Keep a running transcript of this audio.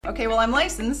Okay, well, I'm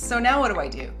licensed, so now what do I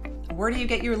do? Where do you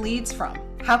get your leads from?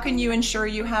 How can you ensure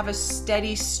you have a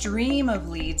steady stream of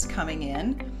leads coming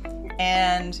in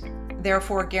and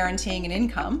therefore guaranteeing an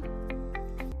income?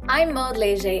 I'm Maud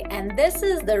Leger, and this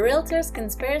is the Realtors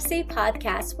Conspiracy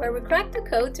Podcast, where we crack the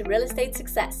code to real estate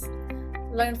success.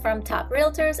 Learn from top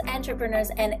realtors,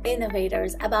 entrepreneurs, and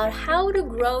innovators about how to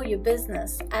grow your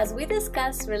business as we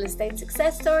discuss real estate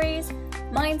success stories,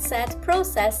 mindset,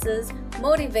 processes,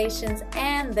 motivations,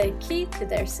 and the key to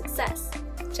their success.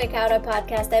 Check out our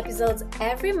podcast episodes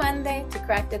every Monday to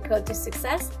crack the code to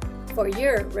success for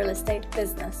your real estate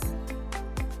business.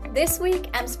 This week,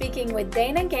 I'm speaking with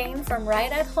Dana Gain from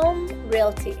Right at Home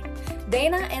Realty.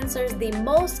 Dana answers the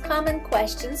most common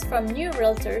questions from new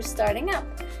realtors starting up,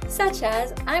 such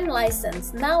as, I'm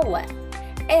licensed, now what?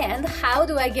 And how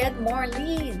do I get more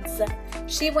leads?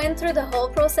 She went through the whole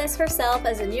process herself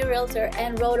as a new realtor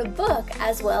and wrote a book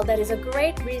as well that is a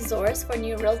great resource for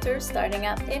new realtors starting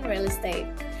up in real estate.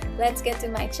 Let's get to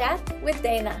my chat with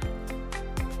Dana.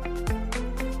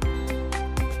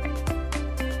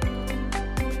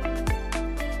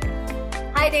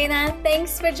 Hi Dana,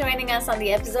 thanks for joining us on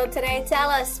the episode today. Tell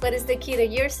us, what is the key to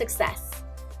your success?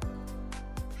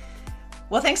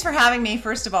 Well, thanks for having me,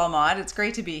 first of all, Maud. It's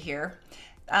great to be here.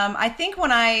 I think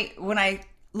when I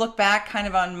look back kind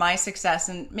of on my success,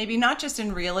 and maybe not just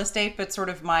in real estate, but sort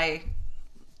of my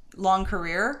long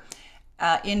career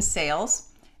in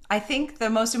sales, I think the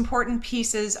most important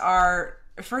pieces are,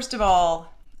 first of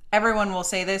all, everyone will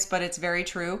say this, but it's very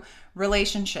true,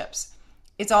 relationships.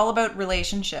 It's all about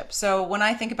relationships. So when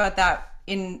I think about that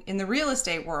in the real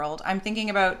estate world, I'm thinking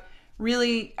about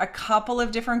really a couple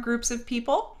of different groups of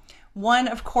people. One,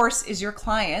 of course, is your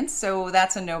clients, so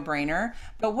that's a no-brainer.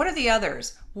 But what are the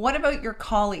others? What about your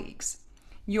colleagues,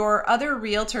 your other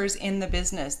realtors in the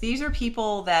business? These are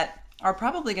people that are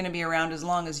probably going to be around as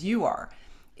long as you are.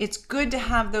 It's good to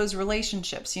have those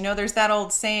relationships. You know, there's that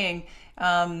old saying,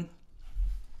 how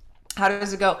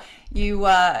does it go? You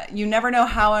never know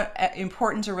how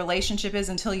important a relationship is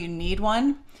until you need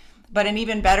one. But an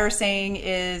even better saying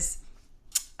is,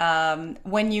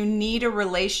 when you need a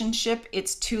relationship,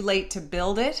 it's too late to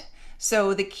build it.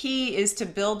 So the key is to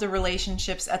build the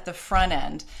relationships at the front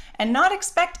end and not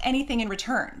expect anything in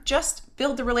return. Just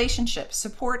build the relationship,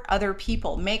 support other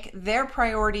people, make their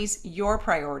priorities your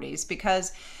priorities.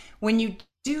 Because when you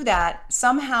do that,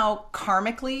 somehow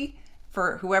karmically,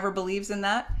 for whoever believes in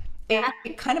that,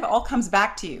 it kind of all comes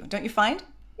back to you, don't you find?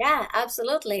 Yeah,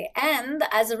 absolutely. And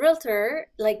as a realtor,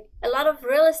 like a lot of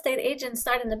real estate agents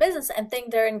start in the business and think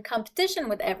they're in competition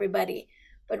with everybody.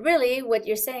 But really, what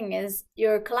you're saying is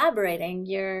you're collaborating,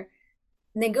 you're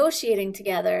negotiating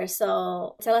together.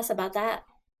 So tell us about that.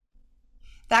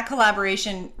 That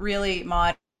collaboration really,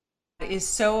 Maud, is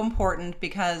so important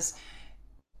because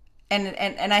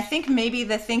and I think maybe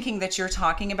the thinking that you're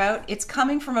talking about, it's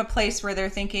coming from a place where they're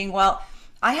thinking, well,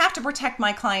 I have to protect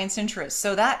my client's interests.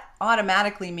 So that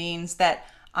automatically means that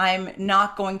I'm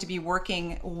not going to be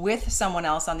working with someone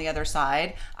else on the other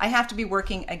side. I have to be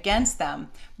working against them.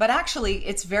 But actually,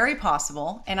 it's very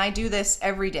possible, and I do this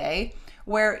every day,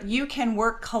 where you can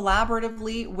work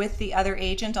collaboratively with the other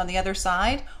agent on the other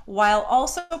side while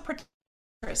also protecting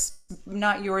interests,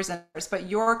 not yours and theirs, but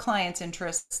your client's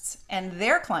interests and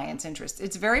their client's interests.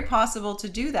 It's very possible to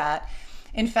do that.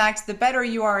 In fact, the better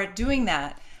you are at doing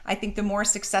that, I think the more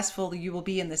successful you will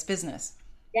be in this business.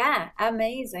 Yeah,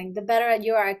 amazing. The better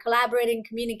you are at collaborating,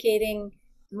 communicating,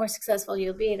 the more successful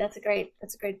you'll be. That's a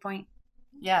great point.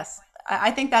 Yes.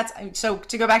 I think that's, so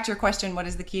to go back to your question, what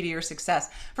is the key to your success?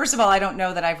 First of all, I don't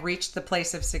know that I've reached the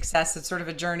place of success. It's sort of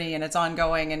a journey and it's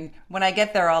ongoing. And when I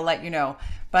get there, I'll let you know.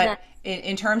 But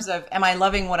in terms of, am I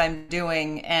loving what I'm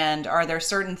doing? And are there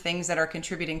certain things that are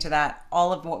contributing to that?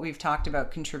 All of what we've talked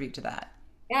about contribute to that.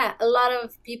 Yeah, a lot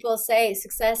of people say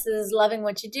success is loving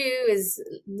what you do, is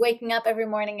waking up every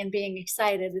morning and being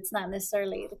excited. It's not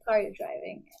necessarily the car you're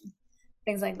driving and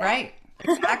things like that. Right.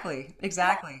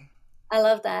 Exactly. I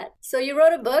love that. So you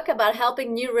wrote a book about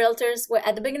helping new realtors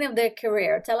at the beginning of their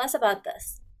career. Tell us about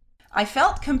this. I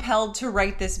felt compelled to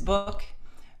write this book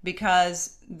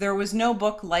because there was no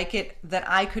book like it that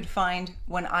I could find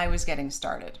when I was getting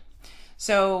started.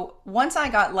 So once I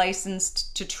got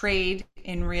licensed to trade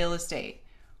in real estate,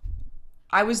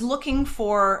 I was looking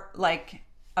for like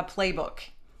a playbook.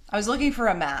 I was looking for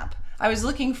a map. I was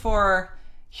looking for,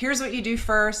 here's what you do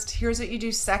first, here's what you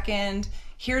do second,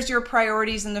 here's your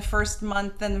priorities in the first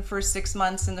month and the first 6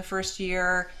 months and the first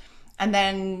year, and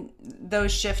then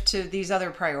those shift to these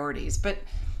other priorities. But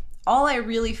all I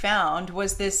really found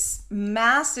was this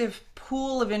massive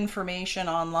pool of information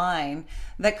online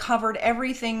that covered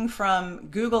everything from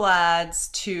Google Ads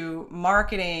to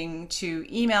marketing to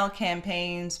email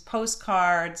campaigns,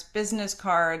 postcards, business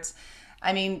cards.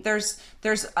 I mean, there's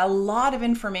a lot of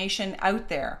information out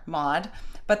there, Maud,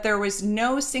 but there was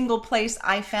no single place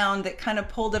I found that kind of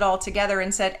pulled it all together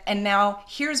and said, and now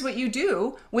here's what you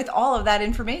do with all of that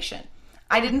information.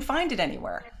 I didn't find it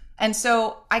anywhere. And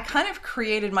so I kind of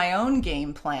created my own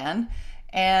game plan.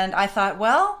 And I thought,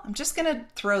 well, I'm just going to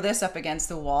throw this up against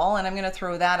the wall and I'm going to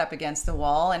throw that up against the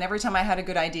wall. And every time I had a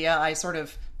good idea, I sort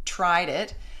of tried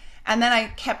it. And then I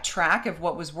kept track of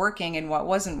what was working and what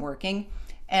wasn't working.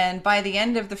 And by the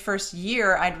end of the first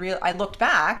year, I looked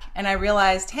back and I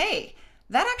realized, hey,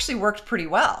 that actually worked pretty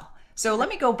well. So let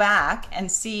me go back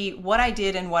and see what I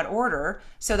did in what order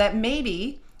so that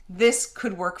maybe this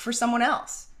could work for someone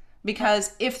else.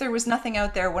 Because if there was nothing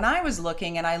out there when I was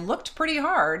looking, and I looked pretty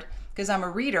hard because I'm a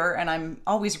reader and I'm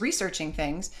always researching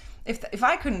things, if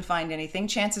I couldn't find anything,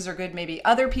 chances are good maybe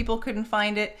other people couldn't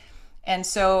find it. And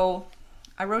so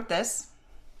I wrote this.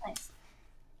 Nice.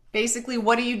 Basically,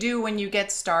 what do you do when you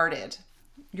get started?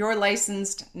 You're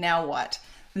licensed, now what?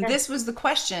 And this was the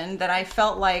question that I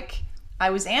felt like I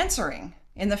was answering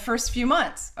in the first few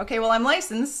months. Okay, well, I'm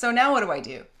licensed, so now what do I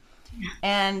do?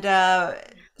 And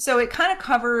so it kind of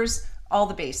covers all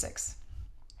the basics.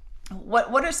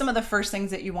 What are some of the first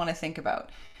things that you want to think about?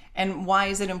 And why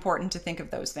is it important to think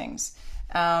of those things?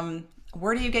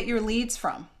 Where do you get your leads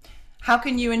from? How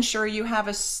can you ensure you have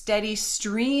a steady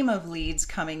stream of leads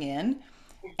coming in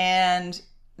and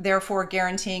therefore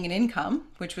guaranteeing an income,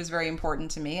 which was very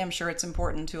important to me. I'm sure it's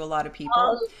important to a lot of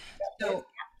people. So,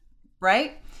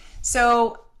 right?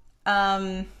 So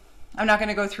I'm not going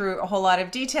to go through a whole lot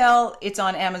of detail. It's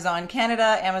on Amazon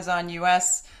Canada, Amazon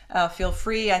US. Feel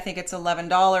free. I think it's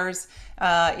 $11.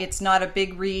 It's not a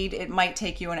big read. It might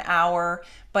take you an hour,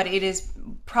 but it is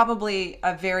probably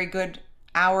a very good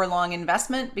hour-long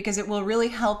investment because it will really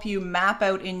help you map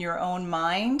out in your own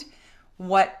mind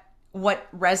what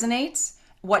resonates,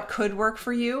 what could work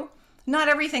for you. Not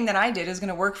everything that I did is going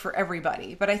to work for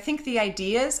everybody, but I think the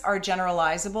ideas are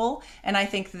generalizable, and I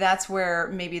think that's where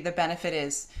maybe the benefit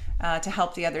is to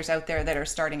help the others out there that are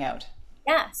starting out.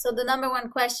 Yeah. So the number one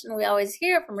question we always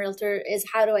hear from realtor is,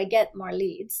 how do I get more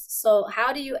leads? So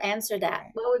how do you answer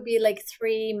that? What would be like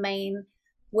 3 main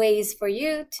ways for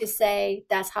you to say,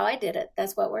 that's how I did it,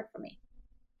 that's what worked for me?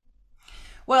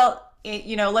 Well,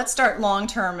 let's start long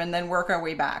term and then work our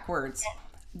way backwards. Yeah.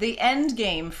 The end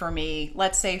game for me,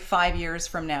 let's say 5 years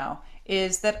from now,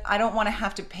 is that I don't want to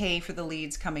have to pay for the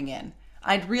leads coming in.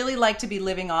 I'd really like to be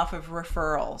living off of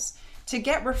referrals. To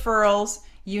get referrals,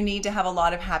 you need to have a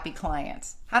lot of happy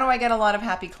clients. How do I get a lot of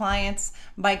happy clients?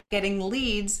 By getting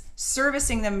leads,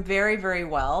 servicing them very, very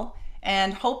well,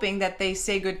 and hoping that they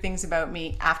say good things about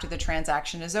me after the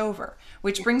transaction is over.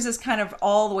 Which brings us kind of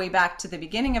all the way back to the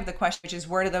beginning of the question, which is,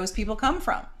 where do those people come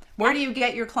from? Where do you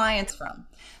get your clients from?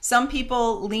 Some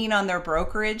people lean on their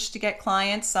brokerage to get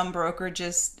clients. Some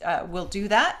brokerages will do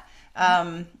that.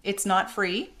 It's not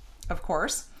free, of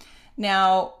course.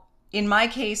 Now, in my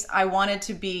case, I wanted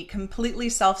to be completely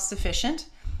self-sufficient.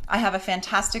 I have a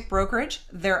fantastic brokerage.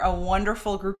 They're a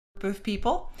wonderful group of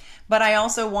people, but I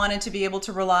also wanted to be able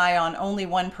to rely on only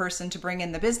one person to bring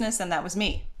in the business, and that was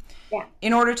me. Yeah.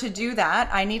 In order to do that,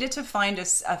 I needed to find a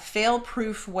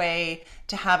fail-proof way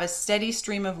to have a steady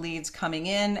stream of leads coming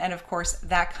in. And of course,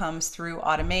 that comes through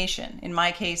automation. In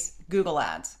my case, Google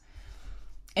Ads.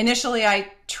 Initially,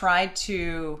 I tried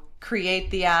to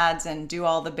create the ads and do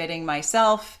all the bidding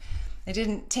myself. It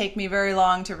didn't take me very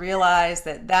long to realize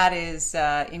that that is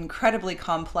incredibly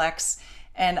complex.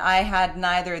 And I had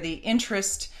neither the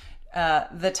interest,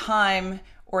 the time,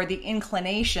 or the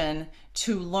inclination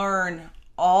to learn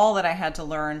all that I had to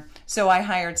learn. So I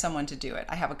hired someone to do it.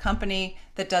 I have a company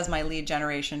that does my lead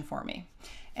generation for me.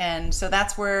 And so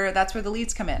that's where the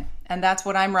leads come in. And that's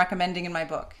what I'm recommending in my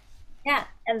book. Yeah.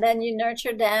 And then you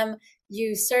nurture them,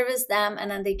 you service them,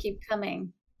 and then they keep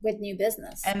coming with new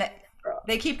business. And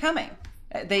they keep coming.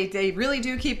 They really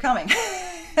do keep coming.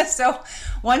 So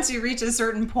once you reach a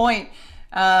certain point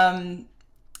when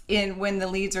the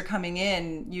leads are coming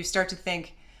in, you start to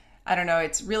think, I don't know,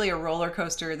 it's really a roller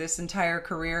coaster. This entire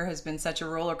career has been such a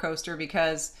roller coaster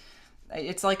because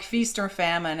it's like feast or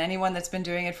famine. Anyone that's been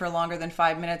doing it for longer than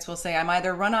 5 minutes will say, I'm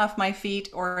either run off my feet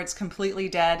or it's completely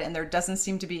dead, and there doesn't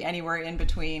seem to be anywhere in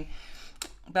between.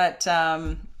 But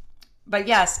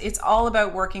yes, it's all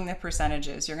about working the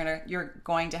percentages. You're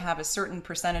going to have a certain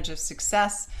percentage of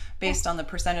success based on the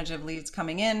percentage of leads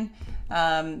coming in.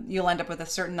 You'll end up with a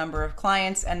certain number of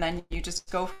clients, and then you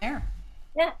just go from there.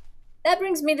 Yeah. That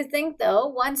brings me to think though,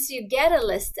 once you get a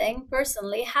listing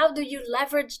personally, how do you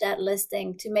leverage that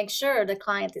listing to make sure the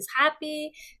client is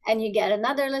happy and you get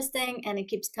another listing and it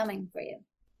keeps coming for you?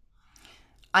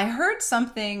 I heard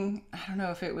something, I don't know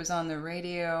if it was on the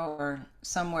radio or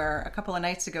somewhere a couple of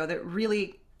nights ago, that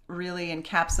really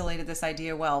encapsulated this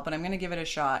idea well, but I'm going to give it a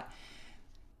shot.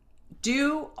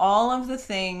 Do all of the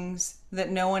things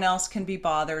that no one else can be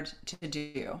bothered to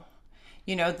do.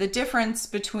 You know, the difference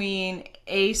between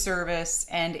a service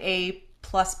and a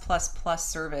plus plus plus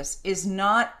service is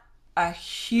not a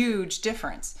huge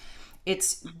difference.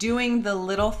 It's doing the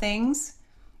little things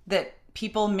that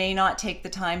people may not take the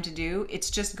time to do. It's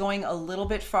just going a little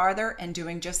bit farther and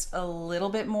doing just a little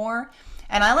bit more.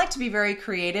 And I like to be very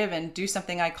creative and do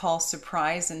something I call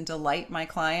surprise and delight my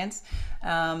clients.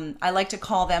 I like to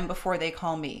call them before they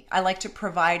call me. I like to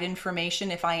provide information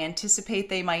if I anticipate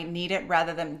they might need it,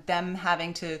 rather than them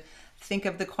having to think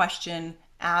of the question,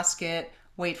 ask it,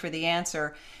 wait for the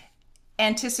answer.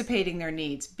 Anticipating their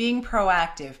needs, being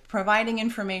proactive, providing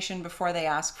information before they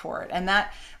ask for it. And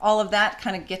that, all of that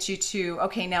kind of gets you to,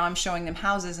 okay, now I'm showing them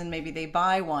houses and maybe they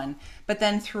buy one. But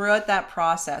then throughout that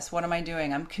process, what am I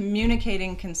doing? I'm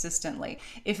communicating consistently.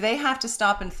 If they have to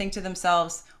stop and think to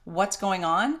themselves, what's going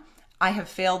on? I have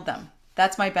failed them.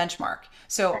 That's my benchmark.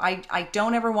 So I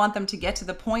don't ever want them to get to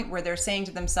the point where they're saying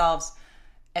to themselves,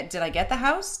 did I get the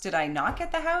house? Did I not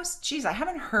get the house? Geez, I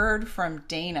haven't heard from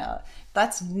Dana.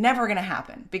 That's never going to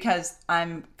happen, because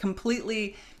I'm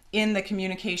completely in the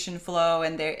communication flow,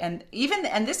 and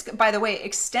this, by the way,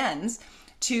 extends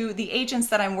to the agents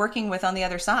that I'm working with on the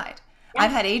other side. Yeah.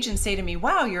 I've had agents say to me,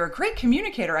 wow, you're a great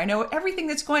communicator. I know everything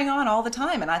that's going on all the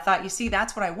time. And I thought, you see,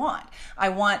 that's what I want. I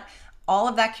want all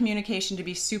of that communication to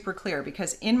be super clear,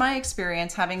 because in my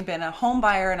experience, having been a home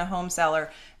buyer and a home seller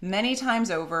many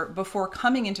times over before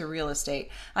coming into real estate,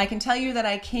 I can tell you that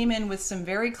I came in with some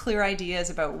very clear ideas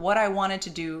about what I wanted to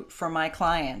do for my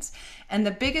clients. And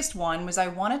the biggest one was I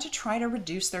wanted to try to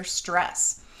reduce their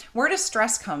stress. Where does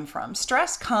stress come from?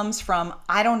 Stress comes from,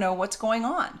 I don't know what's going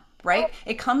on, right?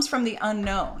 It comes from the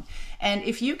unknown. And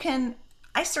if you can,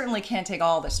 I certainly can't take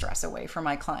all the stress away from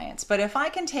my clients, but if I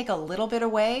can take a little bit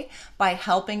away by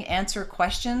helping answer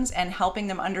questions and helping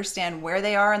them understand where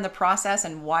they are in the process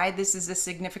and why this is a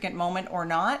significant moment or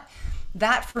not,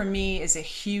 that for me is a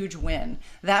huge win.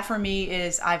 That for me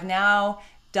is, I've now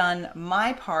done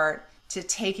my part to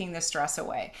taking the stress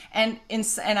away. And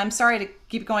I'm sorry to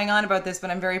keep going on about this, but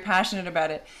I'm very passionate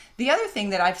about it. The other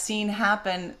thing that I've seen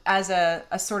happen as a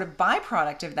sort of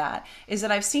byproduct of that is that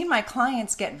I've seen my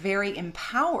clients get very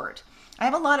empowered. I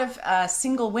have a lot of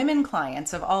single women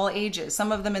clients of all ages,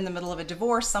 some of them in the middle of a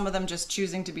divorce, some of them just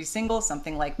choosing to be single,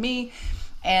 something like me.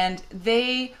 And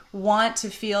they want to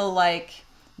feel like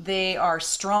they are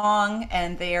strong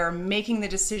and they are making the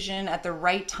decision at the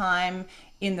right time,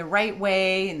 in the right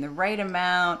way, in the right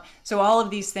amount. So all of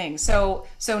these things. So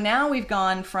now we've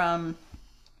gone from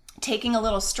taking a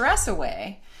little stress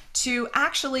away to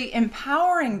actually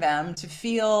empowering them to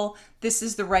feel this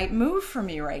is the right move for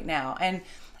me right now. And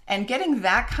getting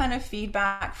that kind of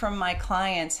feedback from my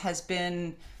clients has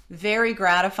been very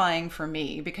gratifying for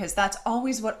me, because that's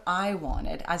always what I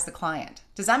wanted as the client.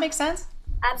 Does that make sense?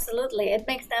 Absolutely. It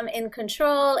makes them in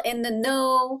control, in the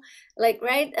know. Like,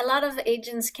 right? A lot of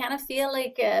agents kind of feel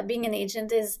like being an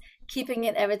agent is keeping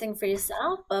it everything for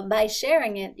yourself, but by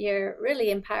sharing it, you're really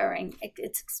empowering.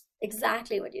 It's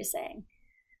exactly what you're saying.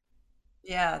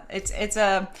 Yeah,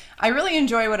 I really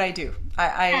enjoy what I do.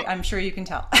 I'm sure you can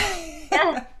tell.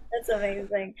 Yeah, that's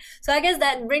amazing. So I guess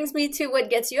that brings me to what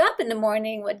gets you up in the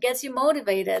morning, what gets you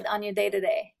motivated on your day to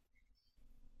day.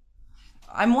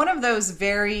 I'm one of those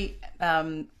very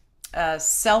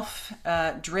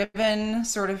self-driven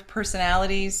sort of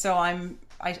personalities. So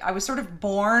I was sort of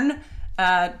born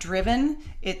driven.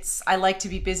 I like to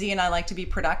be busy and I like to be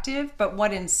productive. But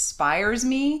what inspires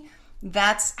me,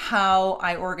 that's how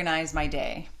I organize my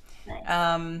day.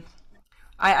 Nice.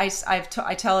 I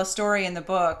tell a story in the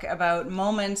book about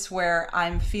moments where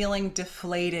I'm feeling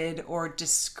deflated or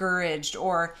discouraged,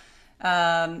 or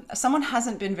someone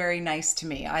hasn't been very nice to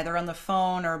me, either on the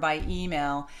phone or by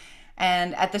email.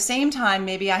 And at the same time,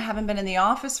 maybe I haven't been in the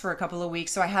office for a couple of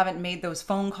weeks, so I haven't made those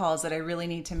phone calls that I really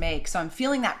need to make. So I'm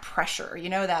feeling that pressure,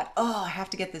 that, oh, I have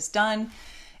to get this done.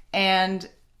 And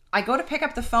I go to pick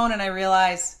up the phone and I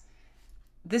realize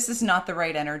this is not the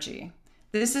right energy.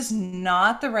 This is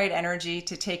not the right energy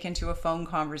to take into a phone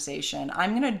conversation.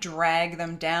 I'm going to drag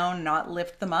them down, not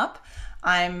lift them up.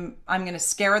 I'm going to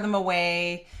scare them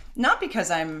away. Not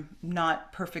because I'm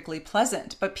not perfectly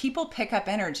pleasant, but people pick up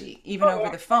energy even over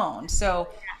the phone. So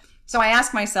So I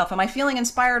ask myself, am I feeling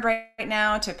inspired right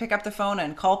now to pick up the phone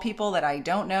and call people that I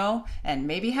don't know and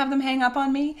maybe have them hang up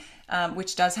on me,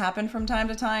 which does happen from time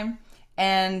to time?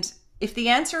 And if the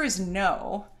answer is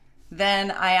no,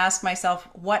 then I ask myself,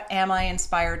 what am I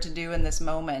inspired to do in this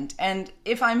moment? And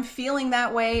if I'm feeling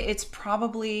that way, it's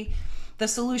probably the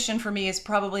solution for me is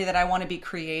probably that I want to be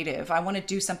creative. I want to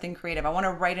do something creative. I want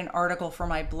to write an article for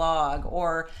my blog,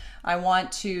 or I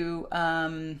want to,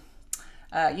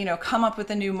 come up with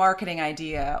a new marketing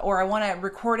idea, or I want to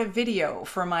record a video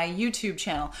for my YouTube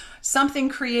channel, something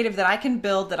creative that I can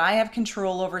build that I have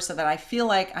control over so that I feel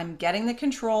like I'm getting the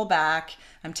control back,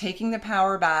 I'm taking the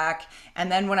power back.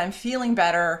 And then when I'm feeling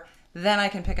better, then I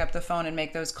can pick up the phone and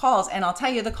make those calls. And I'll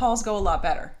tell you, the calls go a lot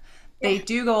better. They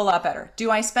do go a lot better.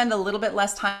 Do I spend a little bit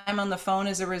less time on the phone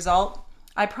as a result?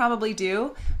 I probably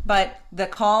do, but the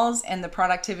calls and the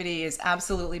productivity is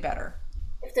absolutely better.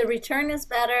 If the return is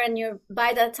better and you're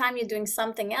by that time you're doing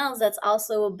something else that's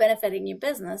also benefiting your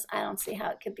business, I don't see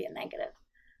how it could be a negative.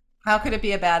 How could it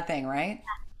be a bad thing, right?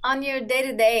 On your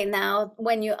day-to-day now,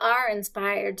 when you are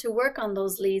inspired to work on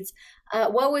those leads,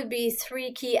 what would be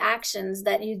 3 key actions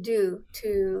that you do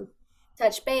to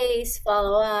touch base,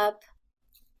 follow up?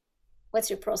 What's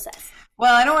your process?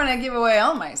 Well, I don't want to give away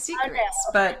all my secrets,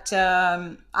 but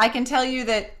I can tell you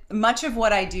that much of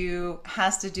what I do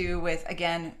has to do with,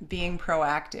 again, being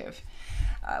proactive.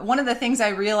 One of the things I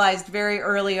realized very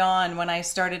early on when I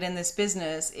started in this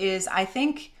business is I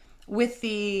think with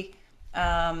the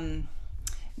fact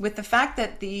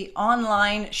that the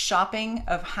online shopping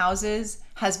of houses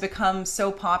has become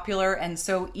so popular and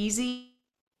so easy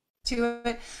to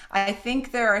it, I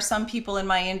think there are some people in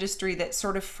my industry that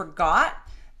sort of forgot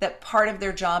that part of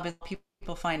their job is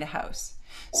people find a house.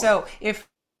 So if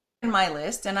in my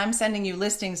list and I'm sending you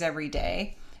listings every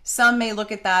day, some may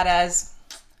look at that as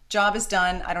job is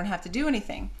done, I don't have to do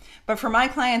anything. But for my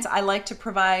clients, I like to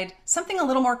provide something a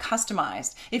little more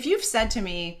customized. If you've said to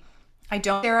me, I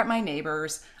don't stare at my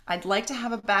neighbors, I'd like to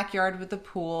have a backyard with a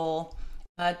pool,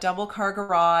 a double car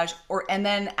garage, and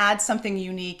then add something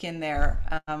unique in there.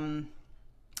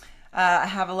 I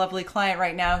have a lovely client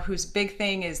right now whose big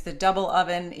thing is the double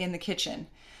oven in the kitchen.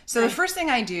 So the first thing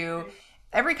I do,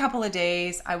 every couple of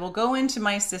days, I will go into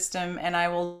my system and I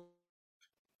will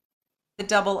the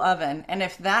double oven. And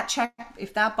if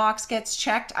that box gets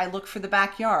checked, I look for the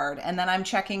backyard, and then I'm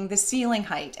checking the ceiling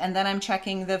height, and then I'm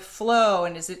checking the flow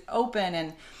and is it open,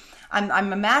 and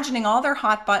I'm imagining all their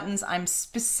hot buttons. I'm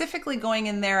specifically going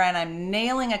in there and I'm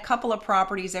nailing a couple of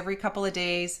properties every couple of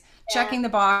days, checking the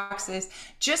boxes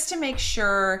just to make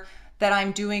sure that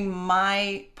I'm doing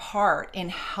my part in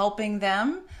helping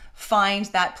them find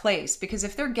that place. Because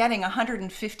if they're getting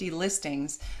 150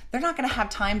 listings, they're not going to have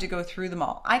time to go through them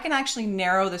all. I can actually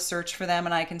narrow the search for them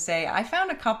and I can say, I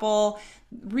found a couple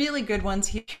really good ones.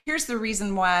 Here's the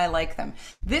reason why I like them.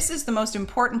 This is the most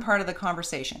important part of the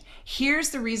conversation. Here's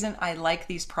the reason I like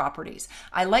these properties.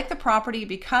 I like the property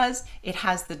because it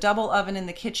has the double oven in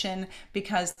the kitchen,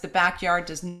 because the backyard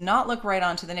does not look right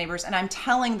onto the neighbors. And I'm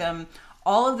telling them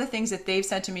all of the things that they've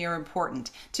said to me are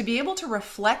important. To be able to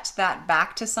reflect that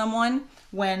back to someone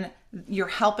when you're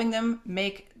helping them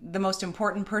make the most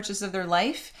important purchase of their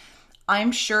life,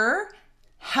 I'm sure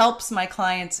helps my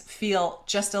clients feel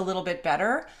just a little bit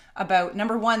better about,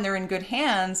 number one, they're in good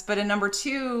hands, but in number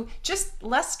two, just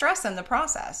less stress in the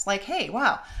process. Like, hey,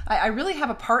 wow, I really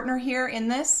have a partner here in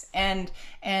this, and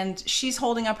she's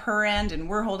holding up her end and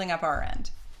we're holding up our end.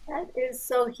 That is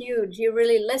so huge. You're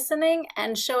really listening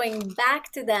and showing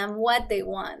back to them what they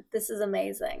want. This is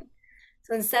amazing.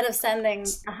 So instead of sending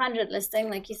 100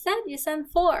 listing, like you said, you send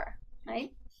 4,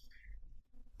 right?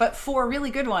 But 4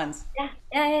 really good ones. Yeah.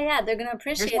 They're going to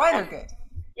appreciate Here's why that. they're good.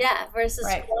 Yeah, versus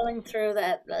scrolling through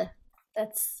that.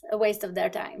 That's a waste of their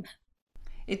time.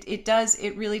 It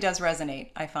really does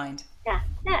resonate, I find. Yeah,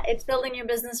 it's building your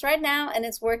business right now and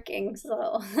it's working.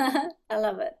 So I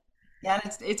love it. Yeah,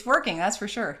 it's working, that's for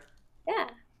sure. Yeah,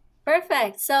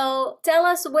 perfect. So tell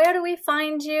us, where do we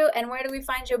find you and where do we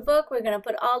find your book? We're going to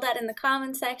put all that in the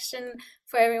comment section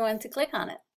for everyone to click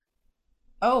on it.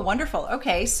 Oh, wonderful.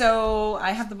 Okay, so I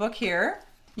have the book here.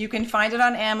 You can find it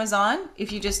on Amazon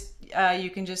if you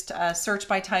can just search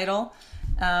by title.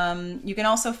 You can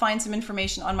also find some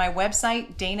information on my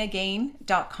website,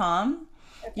 danagain.com.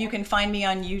 You can find me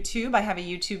on YouTube. I have a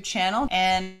YouTube channel,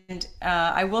 and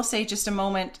I will say just a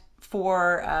moment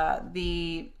for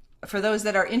those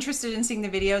that are interested in seeing the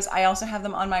videos, I also have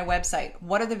them on my website.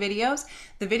 What are the videos?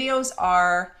 The videos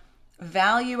are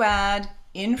value add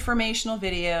informational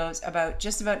videos about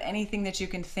just about anything that you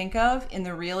can think of in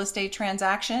the real estate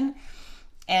transaction.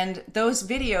 And those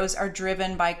videos are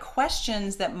driven by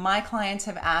questions that my clients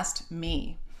have asked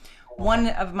me. one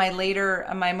of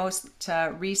my most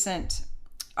recent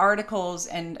articles,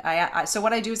 and so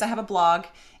what I do is I have a blog.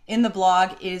 In the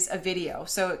blog is a video.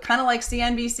 So kind of like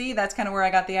CNBC, that's kind of where I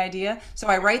got the idea. So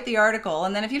I write the article,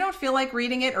 and then if you don't feel like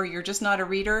reading it or you're just not a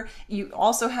reader, you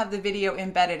also have the video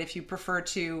embedded if you prefer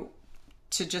to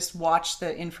just watch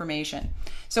the information.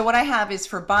 So what I have is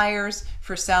for buyers,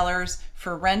 for sellers,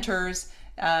 for renters,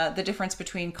 the difference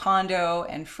between condo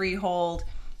and freehold,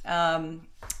 bylaws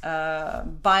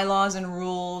and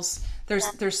rules.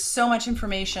 There's so much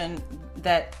information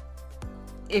that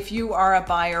if you are a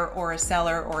buyer or a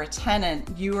seller or a tenant,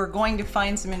 you are going to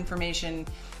find some information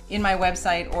in my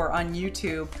website or on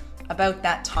YouTube about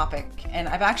that topic. And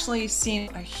I've actually seen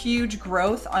a huge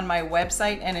growth on my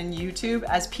website and in YouTube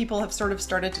as people have sort of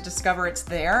started to discover it's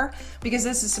there, because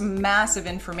this is some massive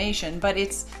information, but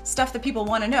it's stuff that people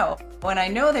want to know. And I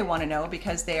know they want to know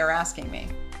because they are asking me.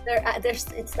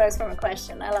 It starts from a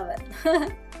question. I love it.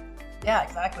 Yeah,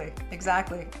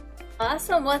 exactly.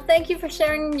 Awesome. Well, thank you for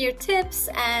sharing your tips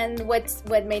and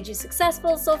what made you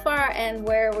successful so far and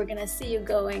where we're going to see you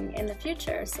going in the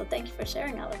future. So thank you for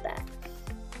sharing all of that.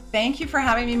 Thank you for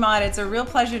having me, Maud. It's a real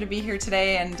pleasure to be here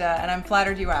today, and I'm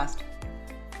flattered you asked.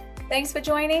 Thanks for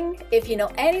joining. If you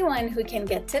know anyone who can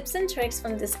get tips and tricks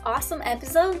from this awesome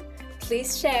episode,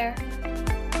 please share.